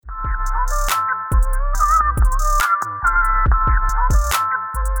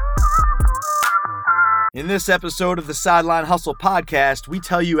In this episode of the Sideline Hustle podcast, we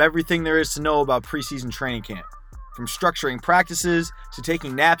tell you everything there is to know about preseason training camp. From structuring practices, to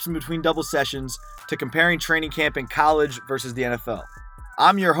taking naps in between double sessions, to comparing training camp in college versus the NFL.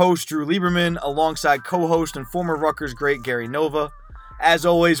 I'm your host, Drew Lieberman, alongside co-host and former Rutgers great Gary Nova. As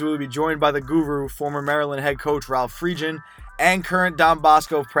always, we will be joined by the guru, former Maryland head coach Ralph Friedgen, and current Don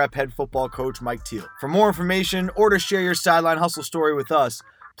Bosco Prep head football coach Mike Teal. For more information or to share your Sideline Hustle story with us,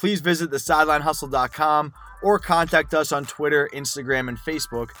 please visit thesidelineHustle.com or contact us on Twitter, Instagram, and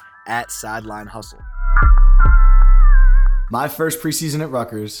Facebook at Sideline Hustle. My first preseason at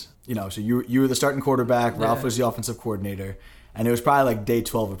Rutgers, so you were the starting quarterback, Ralph was the offensive coordinator, and it was probably like day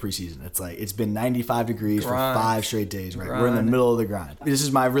 12 of preseason. It's been 95 degrees for 5 straight days, right? We're in the middll of the grind. This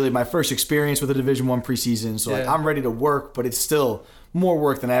is my first experience with a Division I preseason, so I'm ready to work, but it's still more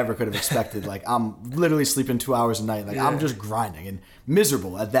work than I ever could have expected. I'm literally sleeping 2 hours a night. I'm just grinding and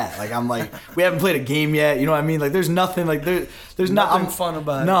miserable at that. We haven't played a game yet. You know what I mean? There's nothing there's nothing fun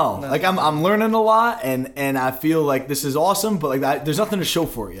about it. No. I'm learning a lot and I feel like this is awesome, but there's nothing to show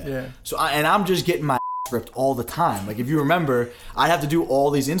for it yet. Yeah. So I'm just getting my ripped all the time. If you remember, I have to do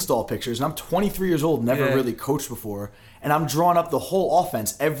all these install pictures, and I'm 23 years old, never really coached before, and I'm drawing up the whole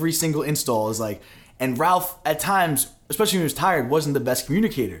offense. Every single install is and Ralph at times, especially when he was tired, wasn't the best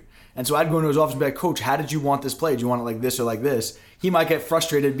communicator. And so I'd go into his office and be like, Coach, how did you want this played? Do you want it like this or like this? He might get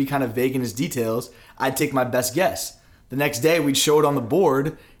frustrated, be kind of vague in his details. I'd take my best guess. The next day, we'd show it on the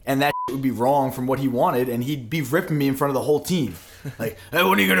board, and that would be wrong from what he wanted, and he'd be ripping me in front of the whole team. Hey, when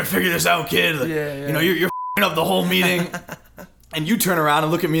are you going to figure this out, kid? You're f***ing up the whole meeting. And you turn around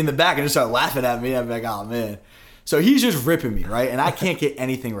and look at me in the back and just start laughing at me. I'd be like, oh, man. So he's just ripping me, right? And I can't get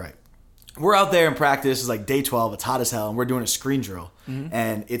anything right. We're out there in practice. It's day 12. It's hot as hell, and we're doing a screen drill. Mm-hmm.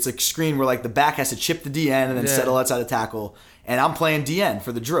 And it's a screen where the back has to chip the DN and then settle outside the tackle. And I'm playing DN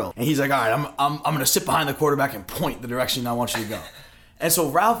for the drill. And he's like, all right, I'm going to sit behind the quarterback and point the direction I want you to go. And so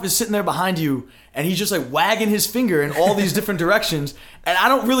Ralph is sitting there behind you, and he's just wagging his finger in all these different directions, and I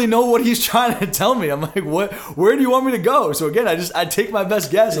don't really know what he's trying to tell me. I'm like, what? Where do you want me to go? So again, I take my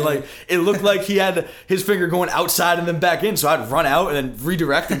best guess, and it looked like he had his finger going outside and then back in, so I'd run out and then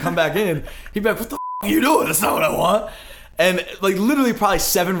redirect and come back in. He'd be like, what the f*** are you doing? That's not what I want. And literally probably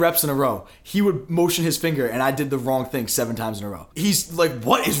 7 reps in a row, he would motion his finger, and I did the wrong thing 7 times in a row. He's like,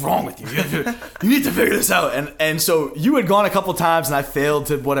 what is wrong with you? You need to figure this out. And so you had gone a couple times, and I failed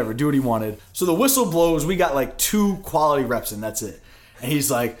to do what he wanted. So the whistle blows. We got 2 quality reps, and that's it. And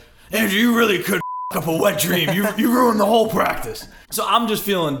he's like, Andrew, you really could up a wet dream. You ruined the whole practice. So I'm just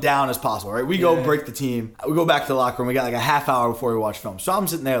feeling down as possible, right? We go break the team. We go back to the locker room. We got a half hour before we watch film. So I'm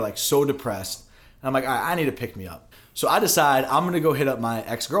sitting there so depressed. And I'm like, all right, I need to pick me up. So I decide I'm going to go hit up my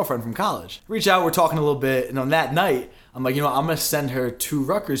ex-girlfriend from college. Reach out, we're talking a little bit, and on that night, I'm like, I'm going to send her 2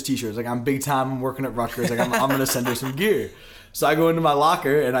 Rutgers t-shirts. I'm big time, I'm working at Rutgers. I'm going to send her some gear. So I go into my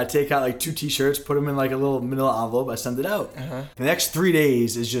locker, and I take out 2 t-shirts, put them in a little manila envelope, I send it out. Uh-huh. The next 3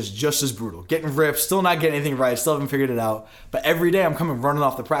 days is just as brutal. Getting ripped, still not getting anything right, still haven't figured it out. But every day I'm coming running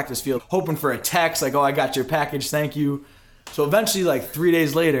off the practice field, hoping for a text, oh, I got your package, thank you. So eventually, 3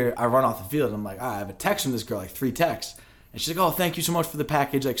 days later, I run off the field. And I'm like, all right, I have a text from this girl, 3 texts. And she's like, oh, thank you so much for the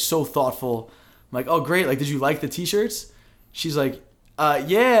package, so thoughtful. I'm like, oh, great. did you like the t-shirts? She's like,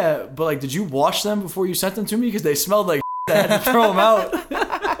 yeah, but did you wash them before you sent them to me? Because they smelled like I had to throw them out.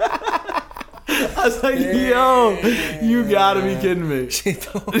 I was like, you gotta be kidding me. She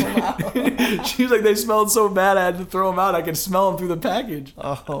threw them out. She was like, they smelled so bad I had to throw them out. I could smell them through the package.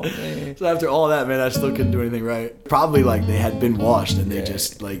 Oh, man. So after all that, man, I still couldn't do anything right. Probably they had been washed and they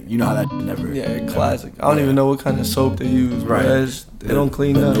just you know how that never. Yeah, classic. I don't even know what kind of soap they use. Right. They don't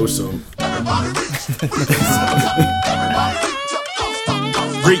clean up. No soap.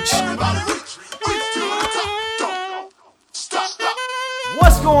 Reach.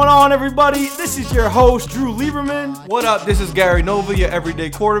 What's going on, everybody? This is your host, Drew Lieberman. What up? This is Gary Nova, your everyday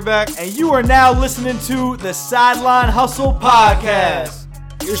quarterback. And you are now listening to the Sideline Hustle Podcast.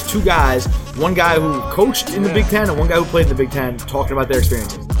 Here's 2 guys. One guy who coached in the Big Ten and one guy who played in the Big Ten talking about their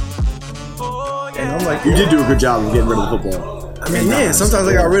experiences. And I'm like, you did do a good job of getting rid of the football. I mean, sometimes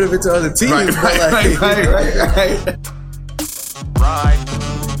I got rid of it to other teams.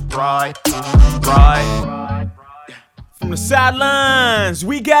 Right. From the sidelines,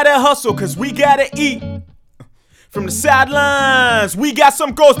 we gotta hustle cause we gotta eat. From the sidelines, we got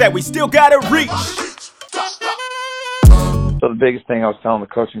some goals that we still gotta reach. So the biggest thing I was telling the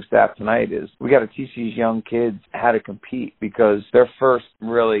coaching staff tonight is we got to teach these young kids how to compete, because their first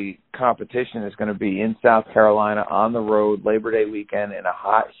really competition is going to be in South Carolina on the road, Labor Day weekend, in a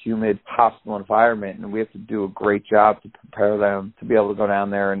hot, humid, hostile environment, and we have to do a great job to prepare them to be able to go down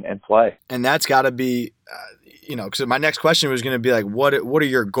there and play. And that's got to be, because my next question was going to be like, what are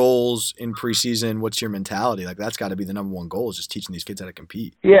your goals in preseason? What's your mentality? Like, that's got to be the number one goal, is just teaching these kids how to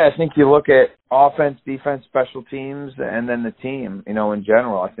compete. Yeah, I think you look at offense, defense, special teams, and then the team, in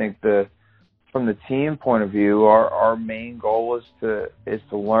general. I think from the team point of view, our main goal is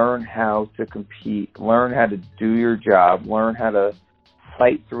to learn how to compete, learn how to do your job, learn how to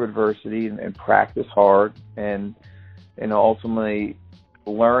fight through adversity and practice hard, and ultimately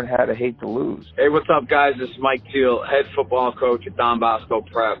learn how to hate to lose. Hey, what's up, guys? This is Mike Teal, head football coach at Don Bosco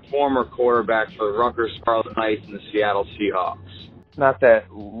Prep, former quarterback for the Rutgers Scarlet Knights and the Seattle Seahawks. Not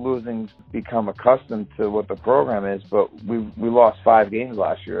that losing's become accustomed to what the program is, but we lost 5 games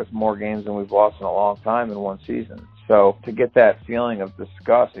last year. It's more games than we've lost in a long time in one season. So to get that feeling of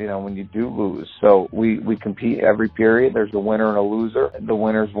disgust, when you do lose. So we compete every period. There's a winner and a loser. The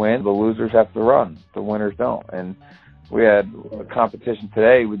winners win. The losers have to run. The winners don't. And we had a competition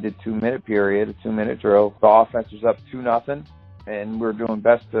today. We did 2-minute period, a 2-minute drill. The offense was up 2-0, and we were doing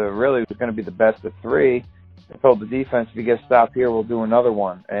best to, really, it was going to be the best of 3. I told the defense, if you get stopped here, we'll do another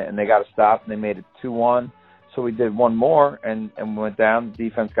one. And they got a stop, and they made it 2-1. So we did one more, and we went down. The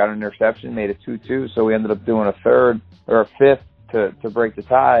defense got an interception, made it 2-2. So we ended up doing a third or a fifth to break the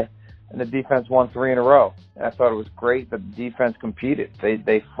tie. And the defense won 3 in a row. And I thought it was great that the defense competed.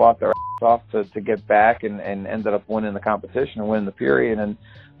 They fought their ass off to get back and ended up winning the competition and winning the period. And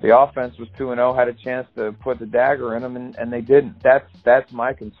the offense was 2-0, had a chance to put the dagger in them, and they didn't. That's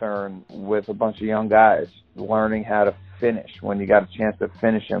my concern with a bunch of young guys, learning how to finish. When you got a chance to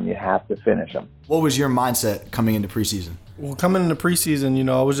finish them, you have to finish them. What was your mindset coming into preseason? Well, coming into preseason,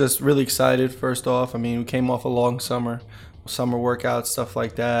 I was just really excited, first off. I mean, we came off a long summer workouts, stuff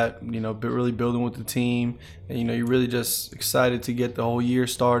like that, really building with the team. And, you're really just excited to get the whole year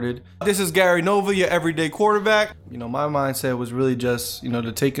started. This is Gary Nova, your everyday quarterback. My mindset was really just,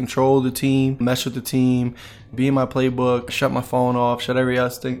 to take control of the team, mesh with the team, be in my playbook, shut my phone off, shut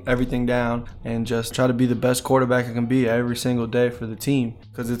everything down, and just try to be the best quarterback I can be every single day for the team,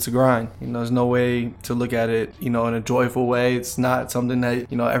 because it's a grind. There's no way to look at it, in a joyful way. It's not something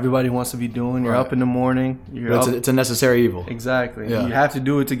that, everybody wants to be doing. You're up in the morning. It's a necessary evil. Exactly. Yeah. You have to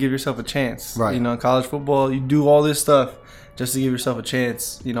do it to give yourself a chance. Right. In college football, you do all this stuff just to give yourself a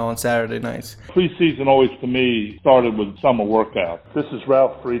chance, on Saturday nights. Preseason always, to me, started with summer workouts. This is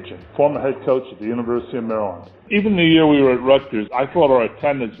Ralph Friedgen, former head coach at the University of Maryland. Even the year we were at Rutgers, I thought our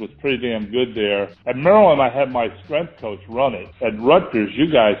attendance was pretty damn good there. At Maryland, I had my strength coach run it. At Rutgers,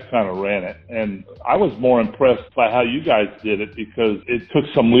 you guys kind of ran it. And I was more impressed by how you guys did it, because it took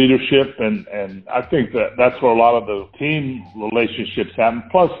some leadership, and I think that's where a lot of the team relationships happen.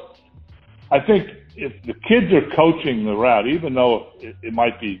 Plus, I think if the kids are coaching the route, even though it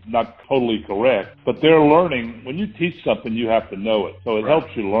might be not totally correct, but they're learning. When you teach something, you have to know it. So it helps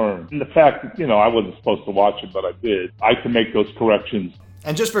you learn. And the fact that, I wasn't supposed to watch it, but I did, I can make those corrections.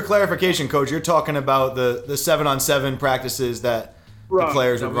 And just for clarification, Coach, you're talking about the 7-on-7 practices that the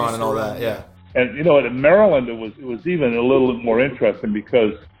players would run and all that. Yeah. And, at Maryland, it was even a little more interesting,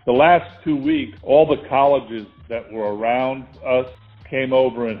 because the last 2 weeks, all the colleges that were around us came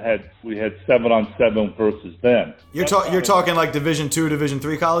over and we had 7-on-7 versus them. You're talking like Division II, Division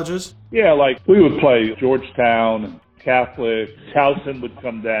III colleges? Yeah, like we would play Georgetown, Catholic, Towson would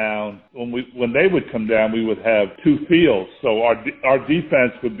come down. When they would come down, we would have 2 fields. So our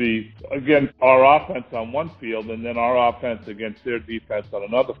defense would be against our offense on one field, and then our offense against their defense on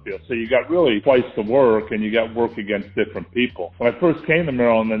another field. So you got really twice the work, and you got work against different people. When I first came to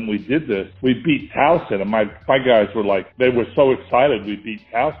Maryland and we did this, we beat Towson, and my guys were like, they were so excited we beat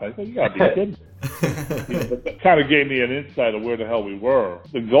Towson. I said, you got to be kidding me. That kind of gave me an insight of where the hell we were.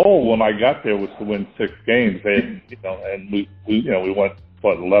 The goal when I got there was to win 6 games. And we went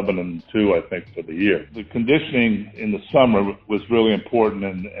 11-2, I think, for the year. The conditioning in the summer was really important,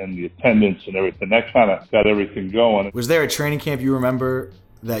 and the attendance and everything. That kind of got everything going. Was there a training camp you remember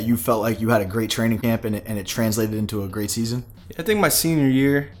that you felt like you had a great training camp and it translated into a great season? I think my senior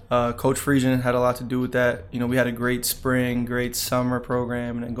year, Coach Friedgen had a lot to do with that. We had a great spring, great summer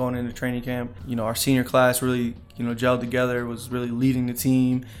program, and then going into training camp, our senior class really, gelled together, was really leading the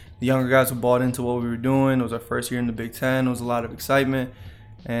team. The younger guys were bought into what we were doing. It was our first year in the Big Ten. There was a lot of excitement.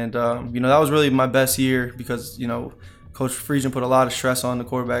 And, that was really my best year, because, Coach Friedgen put a lot of stress on the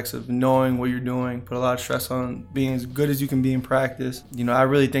quarterbacks of knowing what you're doing, put a lot of stress on being as good as you can be in practice. I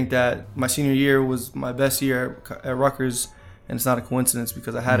really think that my senior year was my best year at Rutgers, and it's not a coincidence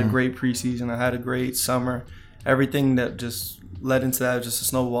because I had a great preseason, I had a great summer, everything that just led into that was just a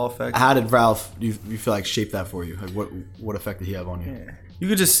snowball effect. How did Ralph, you feel like, shape that for you? Like what effect did he have on you? Yeah. You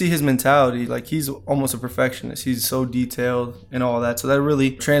could just see his mentality. Like, he's almost a perfectionist. He's so detailed and all that. So that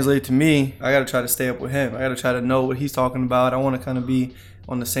really translated to me. I got to try to stay up with him. I got to try to know what he's talking about. I want to kind of be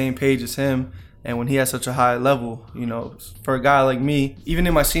on the same page as him. And when he has such a high level, you know, for a guy like me, even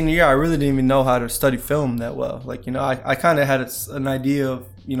in my senior year, I really didn't even know how to study film that well. Like, you know, I kind of had an idea of,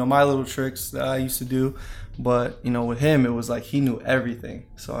 you know, my little tricks that I used to do. But, you know, with him, it was like he knew everything.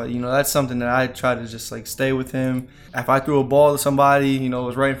 So, you know, that's something that I try to just, like, stay with him. If I threw a ball to somebody, you know, it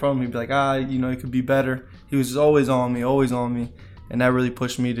was right in front of him, he'd be like, you know, it could be better. He was just always on me, always on me. And that really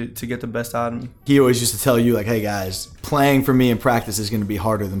pushed me to get the best out of me. He always used to tell you, like, hey, guys, playing for me in practice is going to be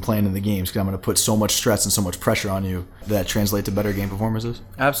harder than playing in the games because I'm going to put so much stress and so much pressure on you that translate to better game performances?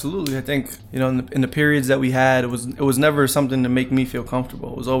 Absolutely. I think, you know, in the periods that we had, it was never something to make me feel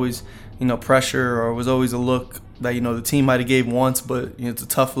comfortable. It was always, you know, pressure, or it was always a look that, you know, the team might have gave once, but, you know, it's a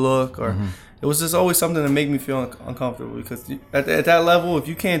tough look, or it was just always something to make me feel uncomfortable because at that level, if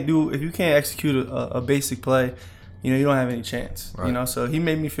you can't execute a basic play, you know, you don't have any chance, right. You know, so he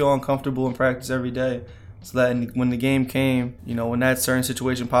made me feel uncomfortable in practice every day. So that when the game came, you know, when that certain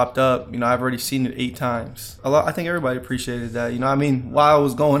situation popped up, you know, I've already seen it 8 times. I think everybody appreciated that. You know, I mean, while it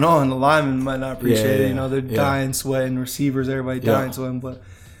was going on, the linemen might not appreciate it. You know, they're dying, sweating, receivers, everybody dying, sweating. But,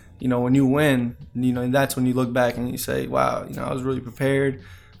 you know, when you win, you know, that's when you look back and you say, wow, you know, I was really prepared.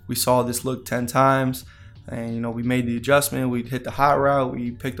 We saw this look 10 times. And, you know, we made the adjustment. We hit the hot route.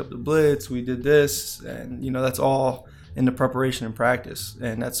 We picked up the blitz. We did this. And, you know, that's all in the preparation and practice.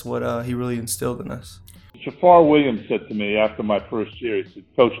 And that's what he really instilled in us. Jafar Williams said to me after my first year, he said,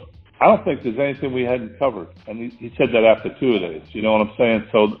 Coach, I don't think there's anything we hadn't covered. And he said that after 2 of days. You know what I'm saying?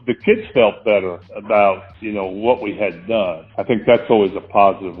 So the kids felt better about, you know, what we had done. I think that's always a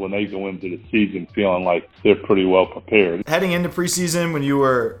positive when they go into the season feeling like they're pretty well prepared. Heading into preseason, when you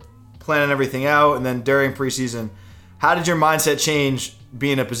were planning everything out, and then during preseason, how did your mindset change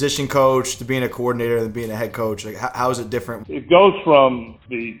being a position coach to being a coordinator and being a head coach? Like, how is it different? It goes from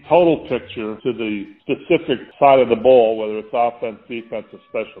the total picture to the specific side of the ball, whether it's offense, defense, or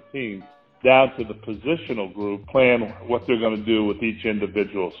special teams, down to the positional group, plan what they're going to do with each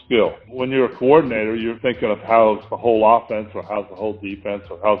individual skill. When you're a coordinator, you're thinking of how's the whole offense, or how's the whole defense,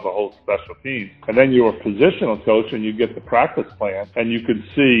 or how's the whole special team. And then you're a positional coach and you get the practice plan and you can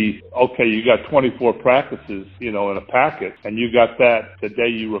see, okay, you got 24 practices, you know, in a packet, and you got that the day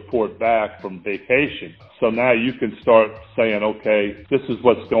you report back from vacation. So now you can start saying, okay, this is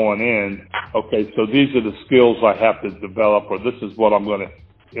what's going in. Okay, so these are the skills I have to develop, or this is what I'm going to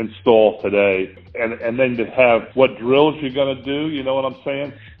install today, and then to have what drills you're going to do, you know what I'm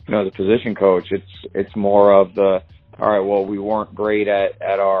saying? You know, the position coach, it's more of the, all right, well, we weren't great at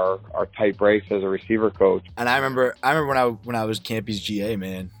our tight breaks as a receiver coach. And I remember when I was Campy's GA,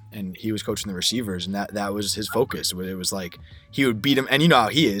 man, and he was coaching the receivers, and that was his focus. It was like he would beat him, and you know how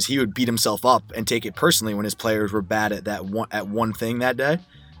he is. He would beat himself up and take it personally when his players were bad at one thing that day.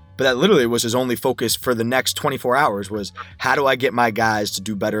 But that literally was his only focus for the next 24 hours was, how do I get my guys to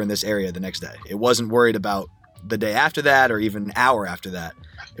do better in this area the next day? It wasn't worried about the day after that or even an hour after that.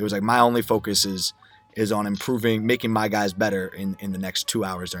 It was like, my only focus is on improving, making my guys better in the next 2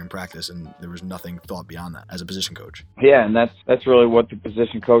 hours during practice. And there was nothing thought beyond that as a position coach. Yeah, and that's really what the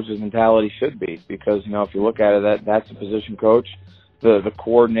position coach's mentality should be. Because, you know, if you look at it, that's a position coach. The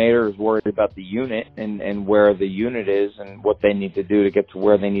coordinator is worried about the unit and where the unit is and what they need to do to get to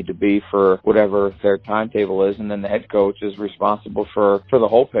where they need to be for whatever their timetable is. And then the head coach is responsible for the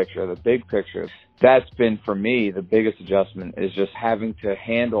whole picture, the big picture. That's been, for me, the biggest adjustment is just having to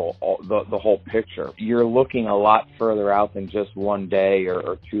handle the whole picture. You're looking a lot further out than just 1 day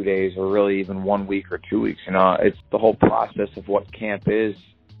or 2 days or really even 1 week or 2 weeks. You know, it's the whole process of what camp is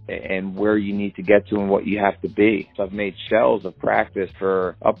and where you need to get to and what you have to be. So I've made shells of practice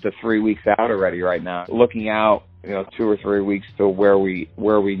for up to 3 weeks out already right now, looking out, you know, 2 or 3 weeks to where we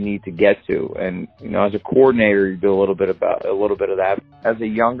need to get to. And, you know, as a coordinator, you do a little bit of that. As a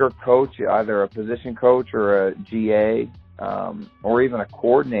younger coach, either a position coach or a GA, or even a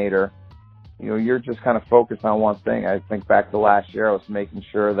coordinator, you know, you're just kind of focused on one thing. I think back to last year, I was making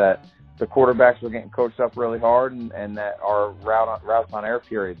sure that the quarterbacks were getting coached up really hard and that our routes on air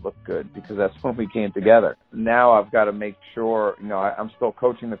period looked good, because that's when we came together. Now I've got to make sure, you know, I'm still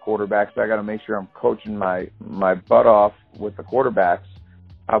coaching the quarterbacks, so I got to make sure I'm coaching my butt off with the quarterbacks.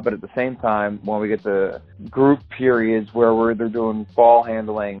 But at the same time, when we get to group periods where we're either doing ball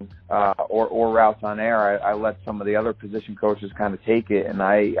handling or routes on air, I let some of the other position coaches kind of take it, and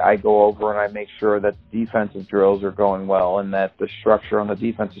I go over and I make sure that defensive drills are going well and that the structure on the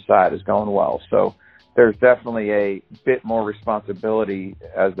defensive side is going well. So there's definitely a bit more responsibility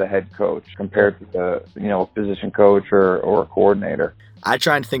as the head coach compared to a position coach or a coordinator. I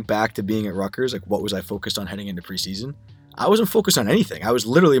try and think back to being at Rutgers, like what was I focused on heading into preseason? I wasn't focused on anything. I was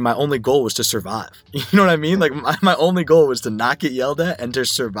literally, my only goal was to survive. You know what I mean? Like my only goal was to not get yelled at and to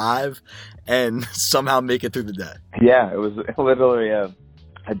survive and somehow make it through the day. Yeah, it was literally a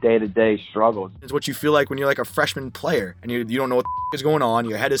day-to-day struggle. It's what you feel like when you're like a freshman player and you don't know what is going on,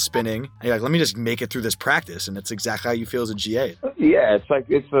 your head is spinning, and you're like, let me just make it through this practice, and that's exactly how you feel as a GA. Yeah, it's like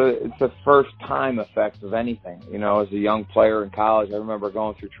it's a first time effect of anything. You know, as a young player in college, I remember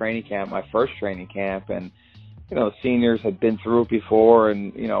going through training camp, my first training camp, and seniors had been through it before,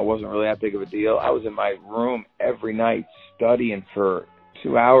 and it wasn't really that big of a deal. I was in my room every night studying for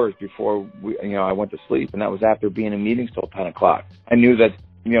 2 hours before I went to sleep, and that was after being in meetings till 10 o'clock. I knew that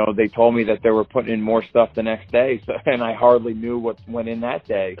they told me that they were putting in more stuff the next day, and I hardly knew what went in that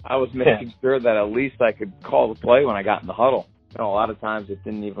day. I was making sure that at least I could call the play when I got in the huddle. A lot of times it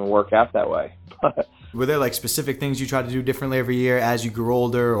didn't even work out that way. Were there like specific things you tried to do differently every year as you grew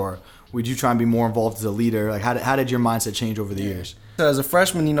older, or would you try and be more involved as a leader? Like how did your mindset change over the years? As a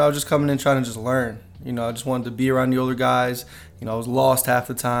freshman, I was just coming in trying to just learn. I just wanted to be around the older guys. I was lost half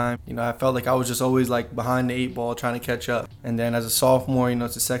the time. I felt like I was just always like behind the 8 ball trying to catch up. And then as a sophomore,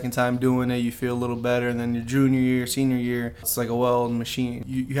 it's the second time doing it, you feel a little better. And then your junior year, senior year, it's like a well-oiled machine.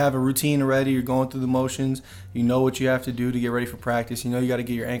 You have a routine already. You're going through the motions. You know what you have to do to get ready for practice. You got to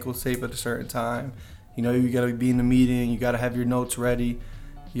get your ankles taped at a certain time. You got to be in the meeting. You got to have your notes ready.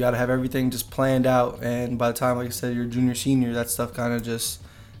 You got to have everything just planned out. And by the time, like I said, you're junior, senior, that stuff kind of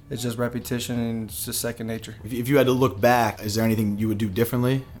it's just repetition and it's just second nature. If you had to look back, is there anything you would do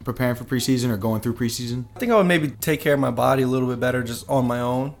differently preparing for preseason or going through preseason? I think I would maybe take care of my body a little bit better just on my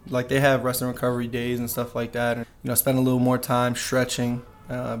own. Like they have rest and recovery days and stuff like that. And, spend a little more time stretching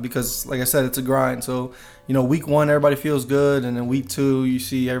because, like I said, it's a grind. So, week 1, everybody feels good. And then week 2, you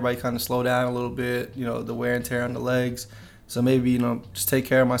see everybody kind of slow down a little bit, the wear and tear on the legs. So maybe, just take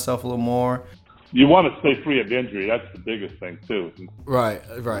care of myself a little more. You want to stay free of injury. That's the biggest thing, too. Right,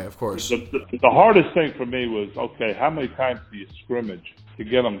 of course. The hardest thing for me was, okay, how many times do you scrimmage to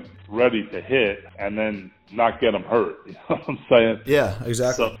get them ready to hit and then not get them hurt? You know what I'm saying? Yeah,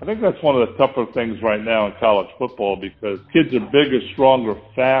 exactly. So I think that's one of the tougher things right now in college football because kids are bigger, stronger,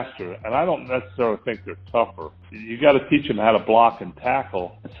 faster, and I don't necessarily think they're tougher. You got to teach them how to block and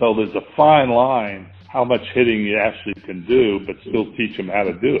tackle. So there's a fine line how much hitting you actually can do, but still teach them how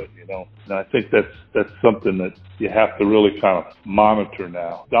to do it, And I think that's something that you have to really kind of monitor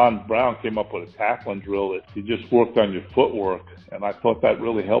now. Don Brown came up with a tackling drill that you just worked on your footwork, and I thought that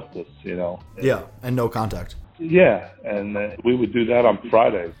really helped us, Yeah, and no contact. Yeah, and we would do that on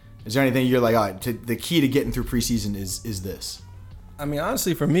Fridays. Is there anything you're like, all right, the key to getting through preseason is this? I mean,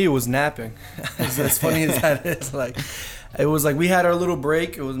 honestly, for me, it was napping. As funny as that is, it was like we had our little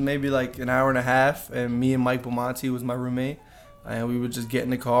break. It was maybe like an hour and a half, and me and Mike Beaumonte was my roommate, and we would just get in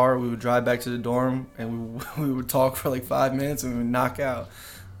the car. We would drive back to the dorm, and we would talk for like 5 minutes, and we would knock out,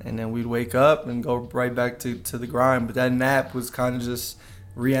 and then we'd wake up and go right back to the grind. But that nap was kind of just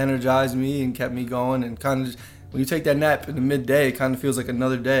re-energized me and kept me going, and kind of when you take that nap in the midday, it kind of feels like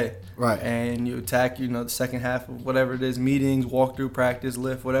another day. Right. And you attack, the second half of whatever it is, meetings, walkthrough, practice,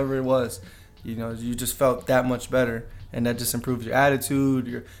 lift, whatever it was. You just felt that much better. And that just improves your attitude,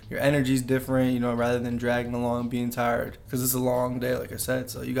 your energy's different, rather than dragging along and being tired. Because it's a long day, like I said.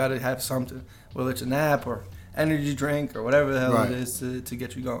 So you got to have something, whether it's a nap or energy drink or whatever the hell it is to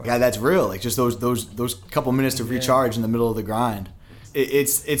get you going. Yeah, that's real. Like just those couple minutes to recharge in the middle of the grind.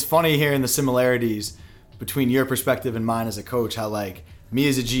 It's funny hearing the similarities between your perspective and mine as a coach, how like me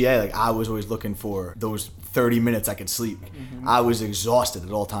as a GA, like I was always looking for those 30 minutes I could sleep. Mm-hmm. I was exhausted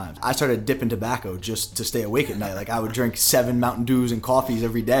at all times. I started dipping tobacco just to stay awake at night. Like I would drink 7 Mountain Dews and coffees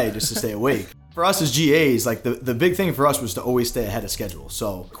every day just to stay awake. For us as GAs, like the big thing for us was to always stay ahead of schedule.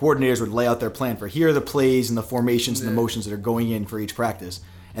 So coordinators would lay out their plan for here are the plays and the formations and the motions that are going in for each practice.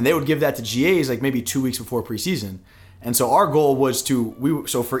 And they would give that to GAs like maybe 2 weeks before preseason. And so our goal was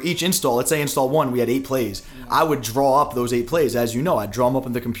so for each install, let's say install 1, we had 8 plays. I would draw up those 8 plays. As you know, I'd draw them up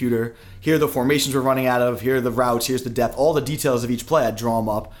on the computer. Here are the formations we're running out of. Here are the routes. Here's the depth. All the details of each play, I'd draw them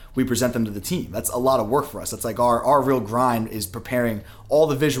up. We present them to the team. That's a lot of work for us. That's like our real grind is preparing all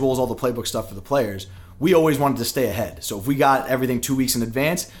the visuals, all the playbook stuff for the players. We always wanted to stay ahead. So if we got everything 2 weeks in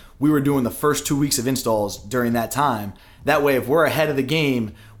advance, we were doing the first 2 weeks of installs during that time. That way, if we're ahead of the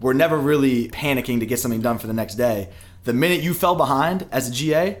game, we're never really panicking to get something done for the next day. The minute you fell behind as a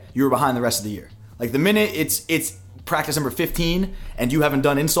GA, you were behind the rest of the year. Like the minute it's practice number 15 and you haven't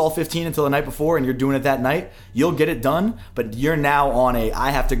done install 15 until the night before and you're doing it that night, you'll get it done, but you're now on I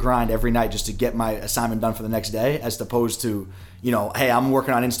have to grind every night just to get my assignment done for the next day, as opposed to, hey, I'm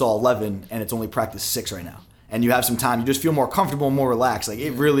working on install 11 and it's only practice 6 right now. And you have some time, you just feel more comfortable and more relaxed. Like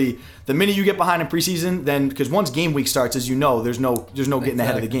it really, the minute you get behind in preseason, then because once game week starts, as you know, there's no getting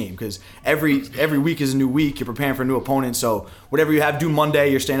ahead of the game, because every week is a new week. You're preparing for a new opponent, so whatever you have to do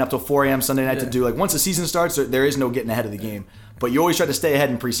Monday, you're staying up till 4 a.m. Sunday night to do. Like once the season starts, there is no getting ahead of the game. But you always try to stay ahead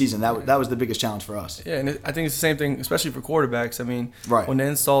in preseason. That was the biggest challenge for us. Yeah, and I think it's the same thing, especially for quarterbacks. I mean, right. When the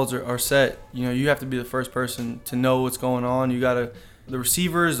installs are set, you have to be the first person to know what's going on. You gotta. The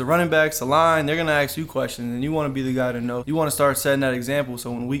receivers, the running backs, the line, they're going to ask you questions, and you want to be the guy to know. You want to start setting that example,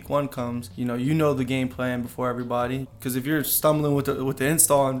 so when week 1 comes, you know the game plan before everybody. Because if you're stumbling with the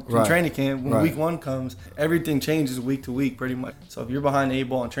install in training camp, when week 1 comes, everything changes week to week pretty much. So if you're behind the 8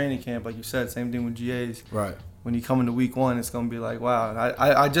 ball in training camp, like you said, same thing with GAs. Right. When you come into week 1, it's going to be like, wow,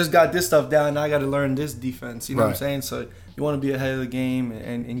 I just got this stuff down, and I got to learn this defense. You know what I'm saying? So you want to be ahead of the game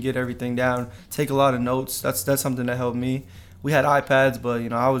and get everything down. Take a lot of notes. That's something that helped me. We had iPads, but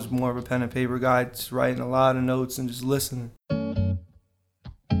I was more of a pen and paper guy, just writing a lot of notes and just listening.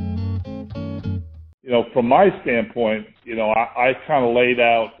 From my standpoint, I kind of laid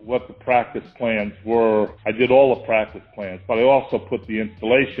out what the practice plans were. I did all the practice plans, but I also put the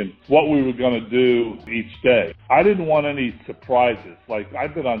installation, what we were going to do each day. I didn't want any surprises. Like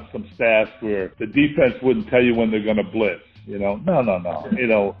I've been on some staffs where the defense wouldn't tell you when they're going to blitz.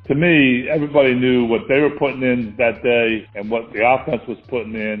 No. To me, everybody knew what they were putting in that day and what the offense was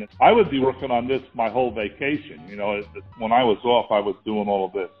putting in. I would be working on this my whole vacation. When I was off, I was doing all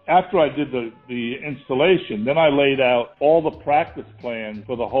of this. After I did the installation, then I laid out all the practice plans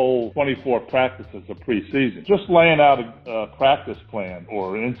for the whole 24 practices of preseason. Just laying out a practice plan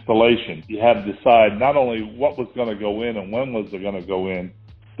or an installation, you had to decide not only what was going to go in and when was it going to go in,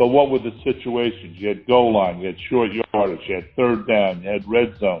 but what were the situations? You had goal line, you had short yardage, you had third down, you had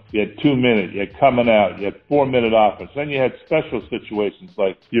red zone, you had 2 minute, you had coming out, you had 4 minute offense. Then you had special situations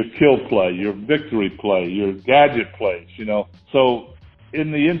like your kill play, your victory play, your gadget plays, So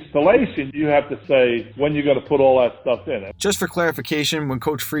in the installation, you have to say when you're going to put all that stuff in. Just for clarification, when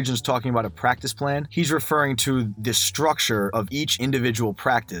Coach Friedgen's talking about a practice plan, he's referring to the structure of each individual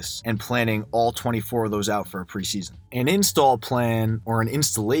practice and planning all 24 of those out for a preseason. An install plan or an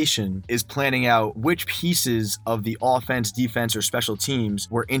installation is planning out which pieces of the offense, defense, or special teams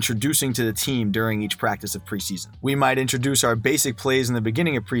we're introducing to the team during each practice of preseason. We might introduce our basic plays in the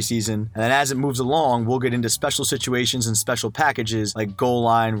beginning of preseason, and then as it moves along, we'll get into special situations and special packages like goal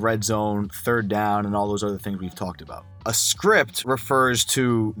line, red zone, third down, and all those other things we've talked about. A script refers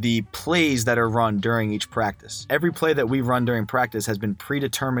to the plays that are run during each practice. Every play that we run during practice has been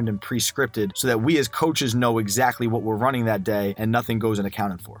predetermined and pre-scripted so that we as coaches know exactly what we're running that day and nothing goes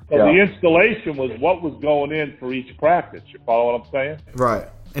unaccounted for. So the installation was what was going in for each practice. You follow what I'm saying? Right.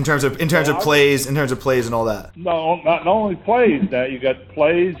 In terms of plays and all that. No, not only plays. Now you got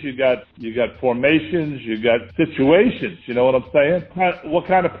plays, you got formations, you got situations. You know what I'm saying? What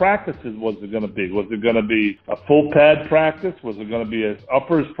kind of practices was it going to be? Was it going to be a full pad practice? Was it going to be an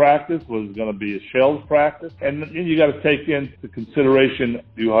uppers practice? Was it going to be a shells practice? And then you got to take into consideration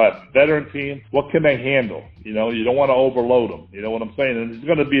you have a veteran team. What can they handle? You don't want to overload them. You know what I'm saying? And there's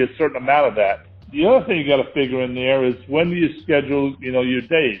going to be a certain amount of that. The other thing you got to figure in there is when do you schedule, your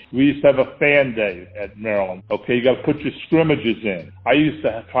days. We used to have a fan day at Maryland. Okay, you got to put your scrimmages in. I used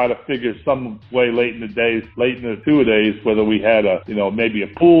to try to figure some way late in the two-a-days, whether we had maybe a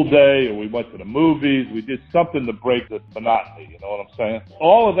pool day or we went to the movies. We did something to break the monotony. You know what I'm saying?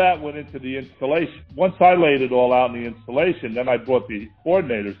 All of that went into the installation. Once I laid it all out in the installation, then I brought the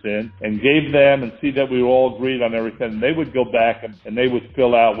coordinators in and gave them and see that we were all agreed on everything. And they would go back and they would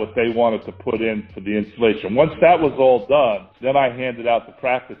fill out what they wanted to put in for the installation. Once that was all done, then I handed out the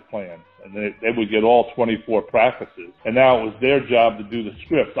practice plans, and they would get all 24 practices. And now it was their job to do the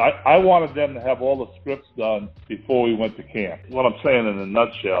scripts. I wanted them to have all the scripts done before we went to camp. What I'm saying in a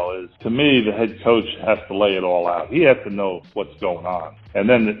nutshell is, to me, the head coach has to lay it all out. He has to know what's going on. And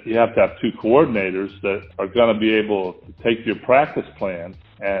then you have to have two coordinators that are going to be able to take your practice plan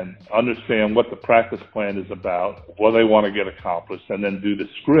and understand what the practice plan is about, what they want to get accomplished, and then do the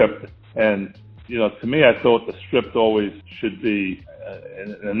script. And to me, I thought the script always should be,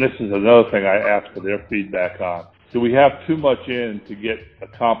 and this is another thing I asked for their feedback on, do we have too much in to get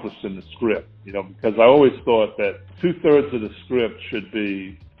accomplished in the script? Because I always thought that 2/3 of the script should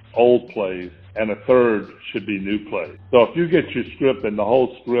be old plays, and a third should be new plays. So if you get your script and the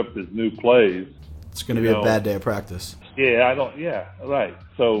whole script is new plays, it's going to be a bad day of practice. Yeah, right.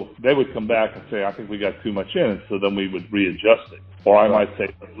 So they would come back and say, I think we got too much in it, so then we would readjust it. Or I might say,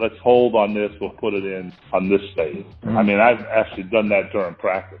 let's hold on this, we'll put it in on this phase. Mm-hmm. I mean, I've actually done that during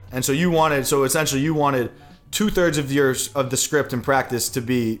practice. And so essentially you wanted 2/3 of the script in practice to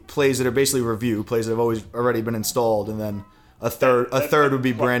be plays that are basically review, plays that have already been installed, and then a third would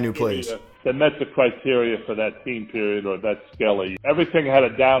be brand new plays. That met the criteria for that team period or that skelly. Everything had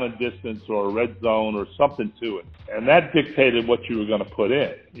a down and distance or a red zone or something to it. And that dictated what you were going to put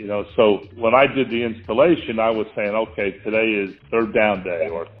in. So when I did the installation, I was saying, okay, today is third down day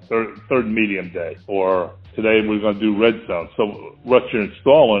or third medium day, or today we're going to do red zone. So what you're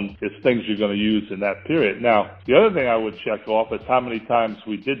installing is things you're going to use in that period. Now, the other thing I would check off is how many times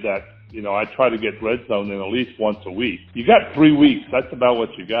we did that. I try to get red zone in at least once a week. You got 3 weeks. That's about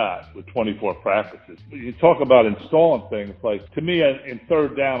what you got with 24 practices. You talk about installing things. Like, to me, in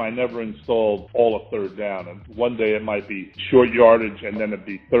third down, I never installed all of third down. And one day it might be short yardage, and then it'd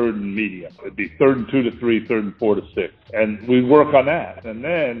be third and medium. It'd be 3rd and 2 to 3, 3rd and 4 to 6. And we'd work on that. And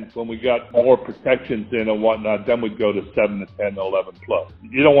then when we got more protections in and whatnot, then we'd go to 7 to 10 to 11 plus.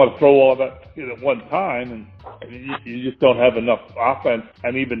 You don't want to throw all that in at one time, and you just don't have enough offense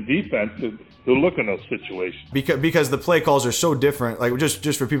and even defense to look in those situations. Because the play calls are so different. Like,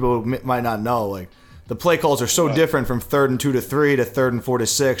 just for people who might not know, like, the play calls are so different from 3rd and 2 to 3 to 3rd and 4 to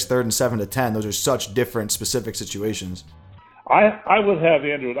 6, 3rd and 7 to 10. Those are such different specific situations. I would have,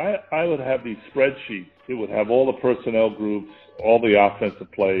 Andrew, I would have these spreadsheets. It would have all the personnel groups, all the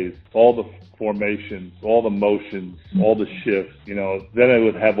offensive plays, all the formations, all the motions, all the shifts, then it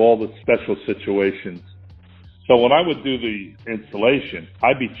would have all the special situations. So when I would do the installation,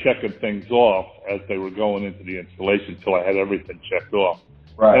 I'd be checking things off as they were going into the installation until I had everything checked off.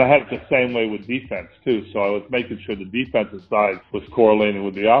 Right. And I had it the same way with defense, too. So I was making sure the defensive side was correlating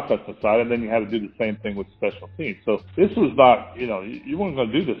with the offensive side, and then you had to do the same thing with special teams. So this was not, you weren't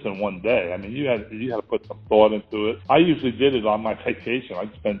going to do this in one day. I mean, you had to put some thought into it. I usually did it on my vacation.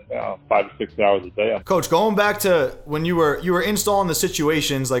 I'd spend 5 to 6 hours a day. Coach, going back to when you were installing the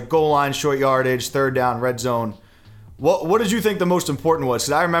situations like goal line, short yardage, third down, red zone, what did you think the most important was?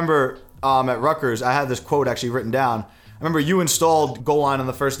 Because I remember at Rutgers, I had this quote actually written down. I remember you installed goal line on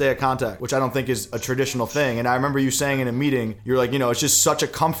the first day of contact, which I don't think is a traditional thing. And I remember you saying in a meeting, you're like, it's just such a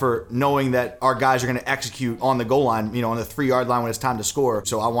comfort knowing that our guys are going to execute on the goal line, on the 3-yard line when it's time to score.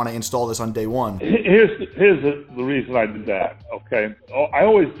 So I want to install this on day one. Here's the reason I did that, okay? I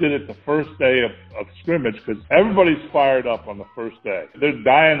always did it the first day of scrimmage because everybody's fired up on the first day. They're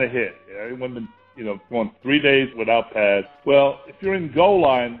dying to hit. Everyone's been going 3 days without pads. Well, if you're in goal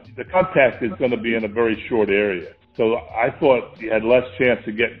line, the contact is going to be in a very short area. So I thought you had less chance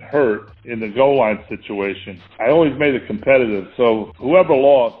of getting hurt in the goal line situation. I always made it competitive, so whoever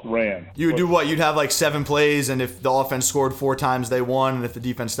lost ran. You would do what? You'd have like 7 plays, and if the offense scored 4 times, they won, and if the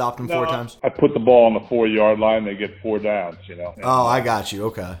defense stopped them 4 times? I put the ball on the 4-yard line, they get 4 downs, Oh, I got you.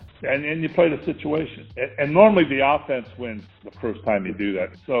 Okay. And you play the situation. And normally the offense wins the first time you do that.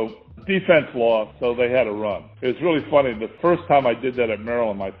 So defense lost, so they had to run. It was really funny. The first time I did that at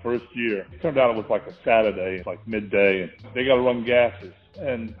Maryland, my first year, it turned out it was like a Saturday, like midday, and they got to run gases.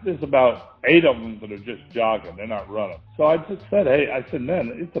 And there's about 8 of them that are just jogging. They're not running. So I just said,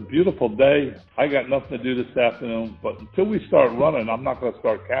 man, it's a beautiful day. I got nothing to do this afternoon. But until we start running, I'm not going to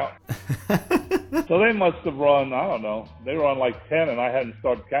start counting. So they must have run, I don't know. They were on like 10, and I hadn't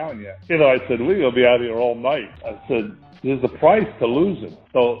started counting yet. I said, we're going to be out here all night. I said, there's a price to losing.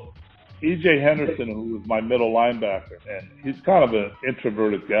 So E.J. Henderson, who was my middle linebacker, and he's kind of an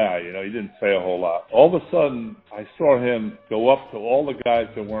introverted guy, he didn't say a whole lot. All of a sudden, I saw him go up to all the guys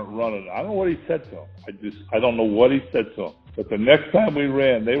that weren't running. I don't know what he said to them. I don't know what he said to them. But the next time we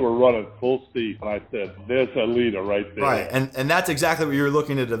ran, they were running full speed. And I said, there's a leader right there. Right, and that's exactly what you were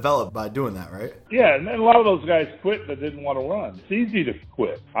looking to develop by doing that, right? Yeah, and then a lot of those guys quit but didn't want to run. It's easy to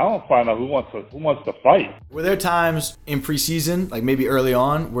quit. I don't find out who wants to fight. Were there times in preseason, like maybe early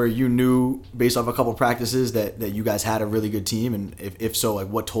on, where you knew based off a couple practices that you guys had a really good team? And if so, like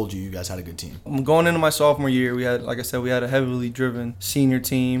what told you guys had a good team? Going into my sophomore year, we had, like I said, we had a heavily driven senior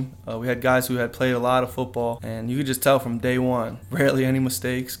team. We had guys who had played a lot of football, and you could just tell from day one, rarely any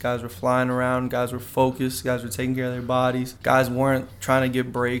mistakes. Guys were flying around. Guys were focused. Guys were taking care of their bodies. Guys weren't trying to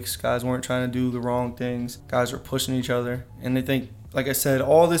get breaks. Guys weren't trying to do the wrong things. Guys were pushing each other. And I think, like I said,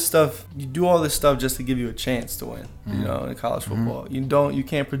 all this stuff, you do all this stuff just to give you a chance to win, in college football. You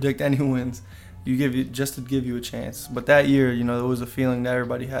can't predict any wins. You give it just to give you a chance. But that year, there was a feeling that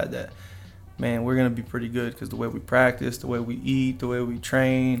everybody had that, man, we're going to be pretty good because the way we practice, the way we eat, the way we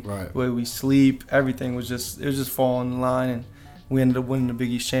train, Right. the way we sleep, everything was just falling in line, and we ended up winning the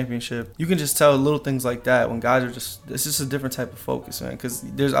Big East championship. You can just tell little things like that when guys are it's just a different type of focus, man, because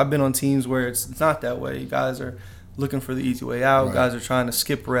I've been on teams where it's not that way. Guys are looking for the easy way out. Right. Guys are trying to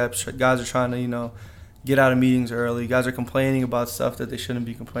skip reps. Guys are trying to, get out of meetings early. Guys are complaining about stuff that they shouldn't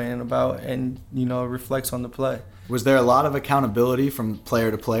be complaining about, and, it reflects on the play. Was there a lot of accountability from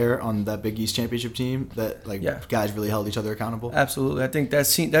player to player on that Big East championship team that guys really held each other accountable? Absolutely. I think that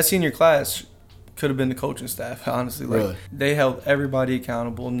senior class could have been the coaching staff, honestly. Really? They held everybody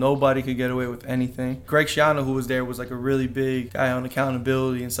accountable. Nobody could get away with anything. Greg Schiano, who was there, was a really big guy on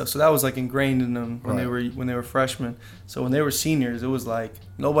accountability and stuff. So that was ingrained in them when they were freshmen. So when they were seniors, it was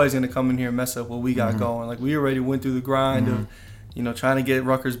nobody's gonna come in here and mess up what we got going. We already went through the grind of, trying to get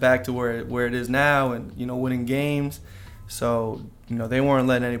Rutgers back to where it is now, and winning games. So they weren't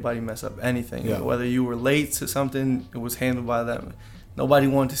letting anybody mess up anything. Yeah. Whether you were late to something, it was handled by them. Nobody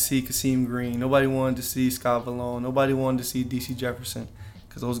wanted to see Kasim Green. Nobody wanted to see Scott Vallone. Nobody wanted to see D.C. Jefferson,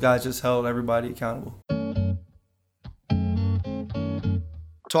 because those guys just held everybody accountable.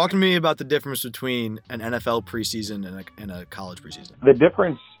 Talk to me about the difference between an NFL preseason and a college preseason. The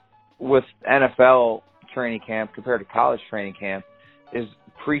difference with NFL training camp compared to college training camp is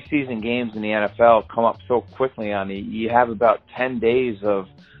preseason games in the NFL come up so quickly on you. You have about 10 days of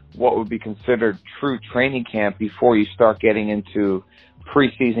what would be considered true training camp before you start getting into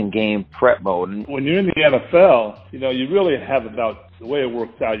preseason game prep mode. And when you're in the NFL, you really have about, the way it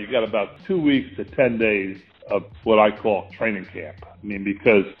works out, you got about 2 weeks to 10 days of what I call training camp.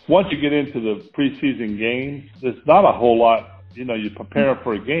 Because once you get into the preseason games, there's not a whole lot. You're preparing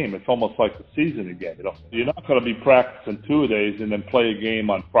for a game. It's almost like the season again. You're not going to be practicing 2 days and then play a game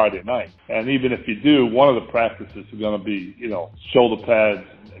on Friday night. And even if you do, one of the practices is going to be, shoulder pads,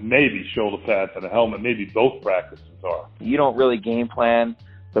 maybe shoulder pads and a helmet. Maybe both practices are. You don't really game plan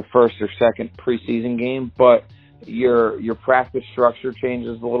the first or second preseason game, but your practice structure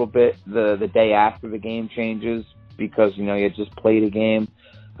changes a little bit. The day after the game changes because, you just played a game.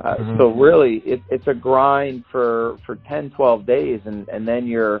 So really, it's a grind for 10, 12 days, and then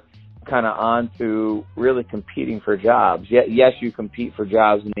you're kind of on to really competing for jobs. Yes, you compete for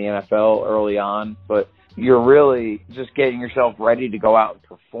jobs in the NFL early on, but you're really just getting yourself ready to go out and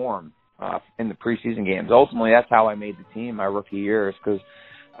perform in the preseason games. Ultimately, that's how I made the team my rookie years, because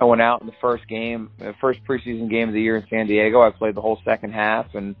I went out in the first preseason game of the year in San Diego. I played the whole second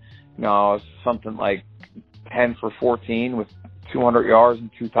half, and I was something like 10 for 14 with 200 yards and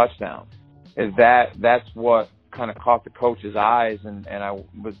 2 touchdowns. That's what kind of caught the coach's eyes, and I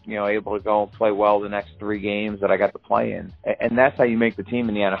was able to go and play well the next 3 games that I got to play in, and that's how you make the team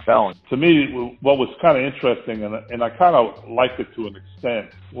in the NFL. To me, what was kind of interesting, and I kind of liked it to an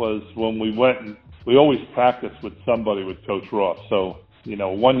extent, was when we went and we always practiced with somebody with Coach Ross. So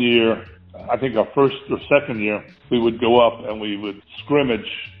 1 year, I think our first or second year, we would go up and we would scrimmage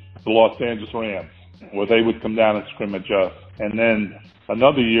the Los Angeles Rams, where they would come down and scrimmage us. And then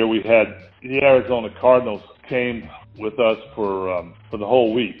another year we had the Arizona Cardinals came with us for the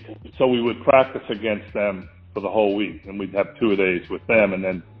whole week. So we would practice against them for the whole week, and we'd have 2 days with them, and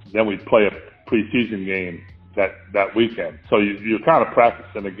then we'd play a preseason game that weekend. So you're kind of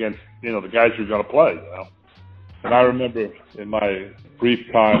practicing against the guys you're going to play. And I remember in my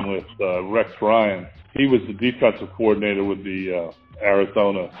brief time with Rex Ryan, he was the defensive coordinator with the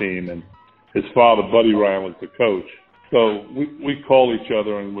Arizona team, and his father, Buddy Ryan, was the coach. So we called each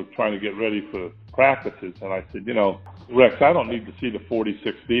other and were trying to get ready for practices. And I said, Rex, I don't need to see the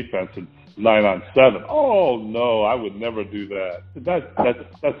 46 defense in 9-on-7. Oh, no, I would never do that.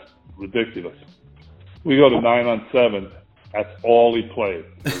 That's ridiculous. We go to 9-on-7. That's all he played,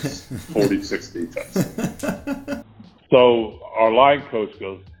 was 46 defense. So our line coach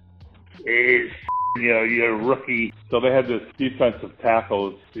goes, you're a rookie. So they had this defensive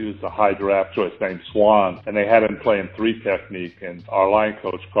tackle. He was a high draft choice named Swan, and they had him playing 3 technique. And our line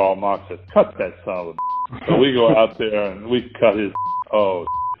coach, Carl Mock, said, cut that son of a. So we go out there and we cut his. Oh,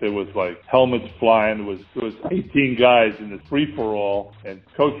 it was like helmets flying. There was 18 guys in this free-for-all, and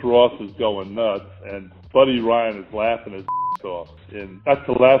Coach Ross was going nuts, and Buddy Ryan is laughing his off. And that's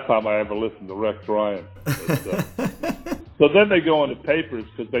the last time I ever listened to Rex Ryan. But, so then they go into papers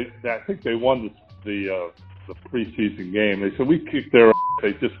because I think they won the preseason game. They said, we kicked their ass.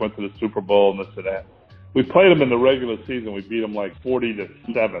 They just went to the Super Bowl and this and that. We played them in the regular season. We beat them like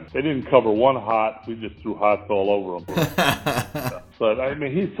 40-7. They didn't cover one hot. We just threw hots all over them. But I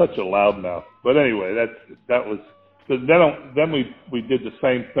mean, he's such a loudmouth. But anyway, that was So then we did the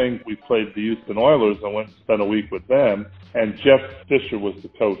same thing. We played the Houston Oilers and went and spent a week with them. And Jeff Fisher was the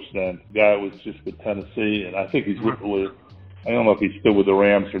coach then. The guy was just with Tennessee, and I think he's with I don't know if he's still with the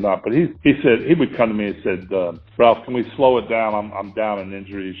Rams or not, but he said he would come to me and said, Ralph, can we slow it down? I'm down in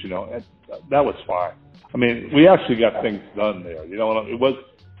injuries, you know. And that was fine. I mean, we actually got things done there. You know,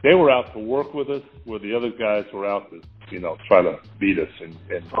 they were out to work with us, where the other guys were out to, you know, try to beat us in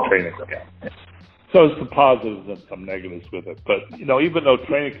training camp. So it's some positives and some negatives with it. But, you know, even though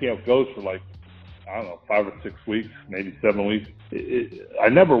training camp goes for like, I don't know, 5 or 6 weeks, maybe 7 weeks, I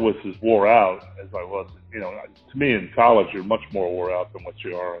never was as wore out as I was. You know, to me in college, you're much more wore out than what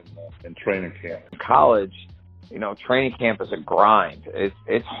you are in training camp. In college, you know, training camp is a grind.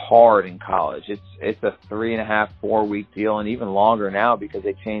 It's hard in college. It's a 3.5, 4 week deal, and even longer now because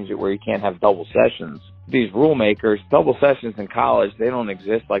they changed it where you can't have double sessions. These rule makers, double sessions in college, they don't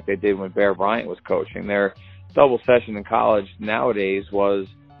exist like they did when Bear Bryant was coaching. Their double session in college nowadays was,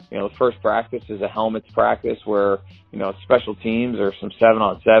 you know, the first practice is a helmets practice where, you know, special teams or some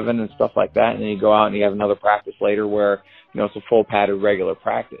 7-on-7 and stuff like that. And then you go out and you have another practice later where, you know, it's a full padded regular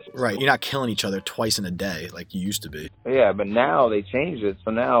practice. Right. You're not killing each other twice in a day like you used to be. Yeah, but now they changed it.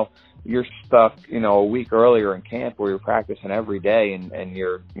 So now you're stuck, you know, a week earlier in camp where you're practicing every day and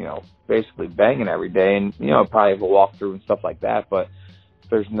you're, you know, basically banging every day. And, you know, probably have a walkthrough and stuff like that, but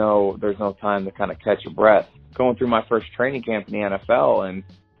there's no time to kind of catch your breath. Going through my first training camp in the NFL, and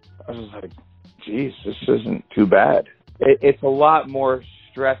I was just like, geez, this isn't too bad. It's a lot more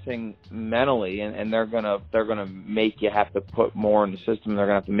stressing mentally, and they're gonna make you have to put more in the system. They're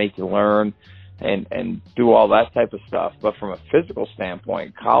gonna have to make you learn and do all that type of stuff. But from a physical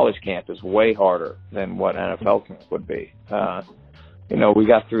standpoint, college camp is way harder than what NFL camp would be. You know, we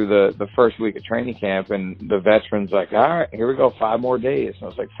got through the first week of training camp, and the veterans like, all right, here we go, 5 more days. And I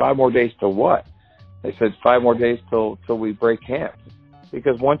was like, 5 more days to what? They said 5 more days till we break camp.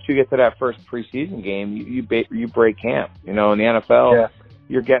 Because once you get to that first preseason game, you break camp. You know, in the NFL,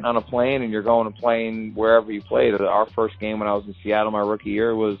 you're getting on a plane and you're going to plane wherever you played. Our first game when I was in Seattle my rookie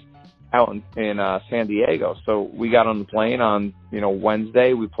year was out in San Diego. So we got on the plane on, you know,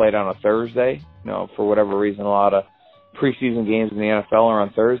 Wednesday. We played on a Thursday. You know, for whatever reason, a lot of preseason games in the NFL are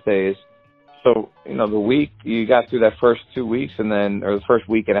on Thursdays. So, you know, the week you got through that first 2 weeks or the first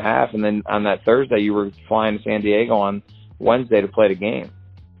week and a half, and then on that Thursday you were flying to San Diego on Wednesday to play the game.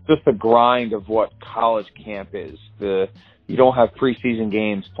 Just the grind of what college camp is. You don't have preseason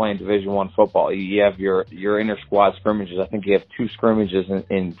games playing Division I football. You have your inter squad scrimmages. I think you have 2 scrimmages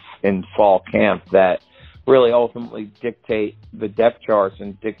in fall camp that really ultimately dictate the depth charts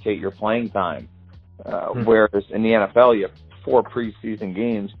and dictate your playing time. Whereas in the NFL, you have 4 preseason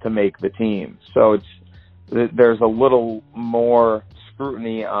games to make the team. So there's a little more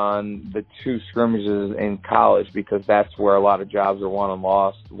scrutiny on the 2 scrimmages in college because that's where a lot of jobs are won and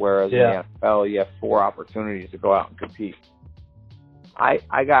lost, whereas in the NFL you have 4 opportunities to go out and compete.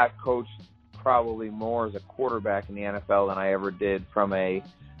 I got coached probably more as a quarterback in the NFL than I ever did from a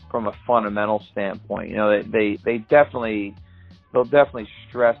fundamental standpoint. You know, they'll definitely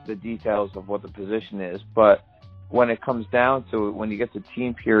stress the details of what the position is, but when it comes down to it, when you get to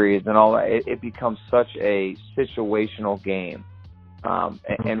team periods and all that, it becomes such a situational game.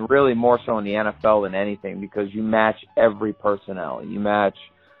 And really more so in the NFL than anything because you match every personnel. You match,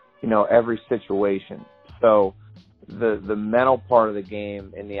 you know, every situation. So the mental part of the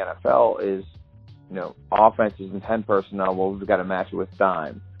game in the NFL is, you know, offense is in 10 personnel. Well, we've got to match it with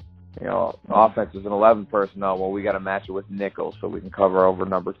dime. You know, offense is in 11 personnel. Well, we got to match it with nickel so we can cover over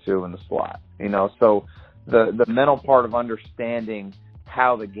number 2 in the slot. You know, so the mental part of understanding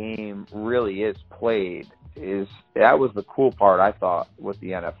how the game really is played that was the cool part, I thought, with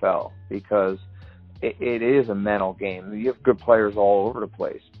the NFL because it is a mental game. You have good players all over the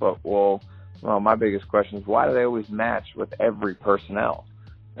place, but well, my biggest question is why do they always match with every personnel?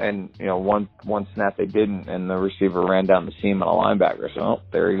 And you know, one snap they didn't, and the receiver ran down the seam on a linebacker. So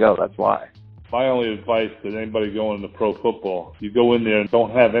there you go. That's why. My only advice to anybody going into pro football, you go in there and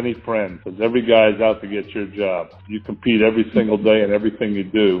don't have any friends because every guy's out to get your job. You compete every single day in everything you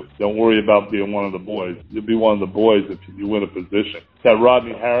do. Don't worry about being one of the boys. You'll be one of the boys if you win a position. That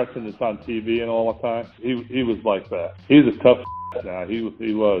Rodney Harrison that's on TV and all the time, he was like that. He's a tough now. He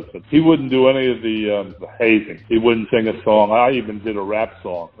was. But he wouldn't do any of the hazing. He wouldn't sing a song. I even did a rap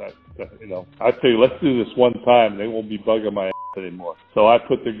song. You know, I tell you, let's do this one time. They won't be bugging my ass anymore. So I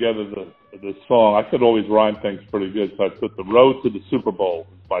put together the song. I could always rhyme things pretty good, so I put The Road to the Super Bowl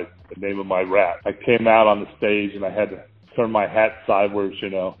by the name of my rap. I came out on the stage and I had to turn my hat sideways, you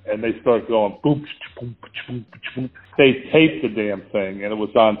know, and they start going boom, boom, boom, boom. They taped the damn thing and it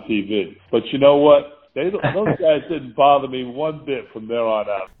was on TV. But you know what? Those guys didn't bother me one bit from there on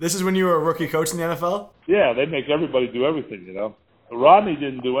out. This is when you were a rookie coach in the NFL? Yeah, they make everybody do everything, you know. Rodney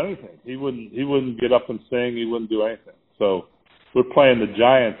didn't do anything. He wouldn't get up and sing. He wouldn't do anything. So we're playing the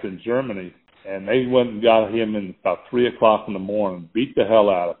Giants in Germany, and they went and got him in about 3 o'clock in the morning, beat the hell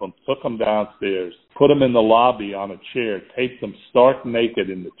out of him, took him downstairs, put him in the lobby on a chair, taped him stark naked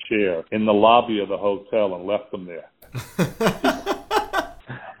in the chair in the lobby of the hotel, and left him there.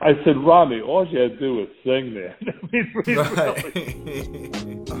 I said, Rodney, all you had to do was sing there.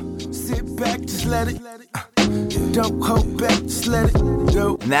 Sit back, just let it. Don't hold back, just let it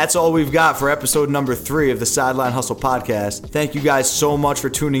go. And that's all we've got for episode number 3 of the Sideline Hustle podcast. Thank you guys so much for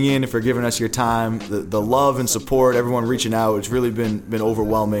tuning in and for giving us your time. The love and support, everyone reaching out, it's really been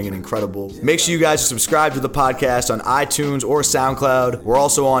overwhelming and incredible. Make sure you guys subscribe to the podcast on iTunes or SoundCloud. We're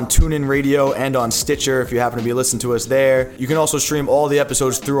also on TuneIn Radio and on Stitcher if you happen to be listening to us there. You can also stream all the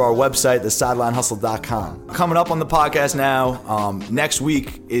episodes through our website, thesidelinehustle.com. Coming up on the podcast now, next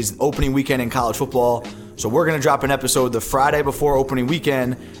week is opening weekend in college football. So we're going to drop an episode the Friday before opening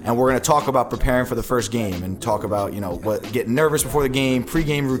weekend, and we're going to talk about preparing for the first game and talk about, getting nervous before the game,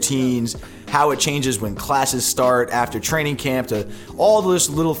 pregame routines, how it changes when classes start after training camp, to all those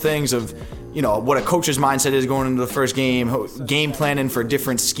little things of, what a coach's mindset is going into the first game planning for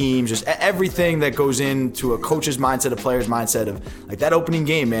different schemes, just everything that goes into a coach's mindset, a player's mindset of like that opening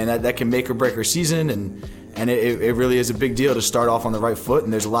game, man, that can make or break our season. And it really is a big deal to start off on the right foot,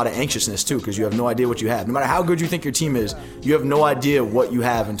 and there's a lot of anxiousness too because you have no idea what you have. No matter how good you think your team is, you have no idea what you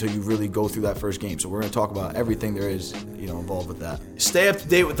have until you really go through that first game. So we're going to talk about everything there is, involved with that. Stay up to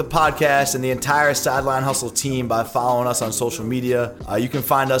date with the podcast and the entire Sideline Hustle team by following us on social media. You can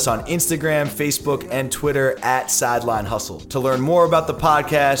find us on Instagram, Facebook, and Twitter at Sideline Hustle. To learn more about the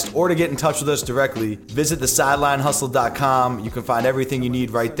podcast or to get in touch with us directly, visit thesidelinehustle.com. You can find everything you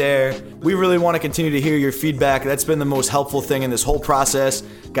need right there. We really want to continue to hear your feedback. That's been the most helpful thing in this whole process.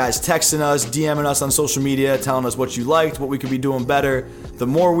 Guys texting us, DMing us on social media, telling us what you liked, what we could be doing better. The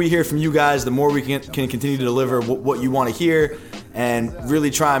more we hear from you guys, the more we can continue to deliver what you want to hear and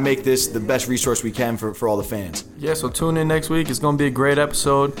really try and make this the best resource we can for all the fans. Yeah, so tune in next week. It's going to be a great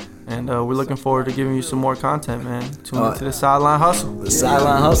episode, and we're looking forward to giving you some more content, man. Tune into the Sideline Hustle. The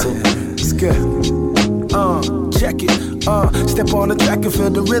Sideline Hustle. It's good. Check it. Step on the track and feel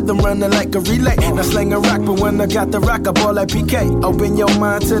the rhythm running like a relay. Not slang a rock, but when I got the rock, I ball like PK. Open your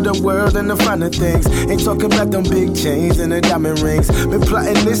mind to the world and the finer things. Ain't talking about them big chains and the diamond rings. Been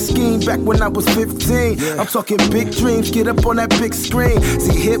plotting this scheme back when I was 15. I'm talking big dreams, get up on that big screen.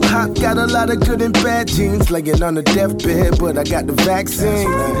 See, hip-hop got a lot of good and bad genes. Laying on the deathbed, but I got the vaccine.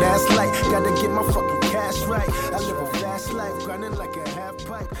 Last light, gotta get my fucking cash right. I live a fast life, grinding like a half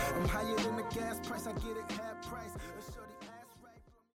pipe. I'm higher than the gas price, I get it half price.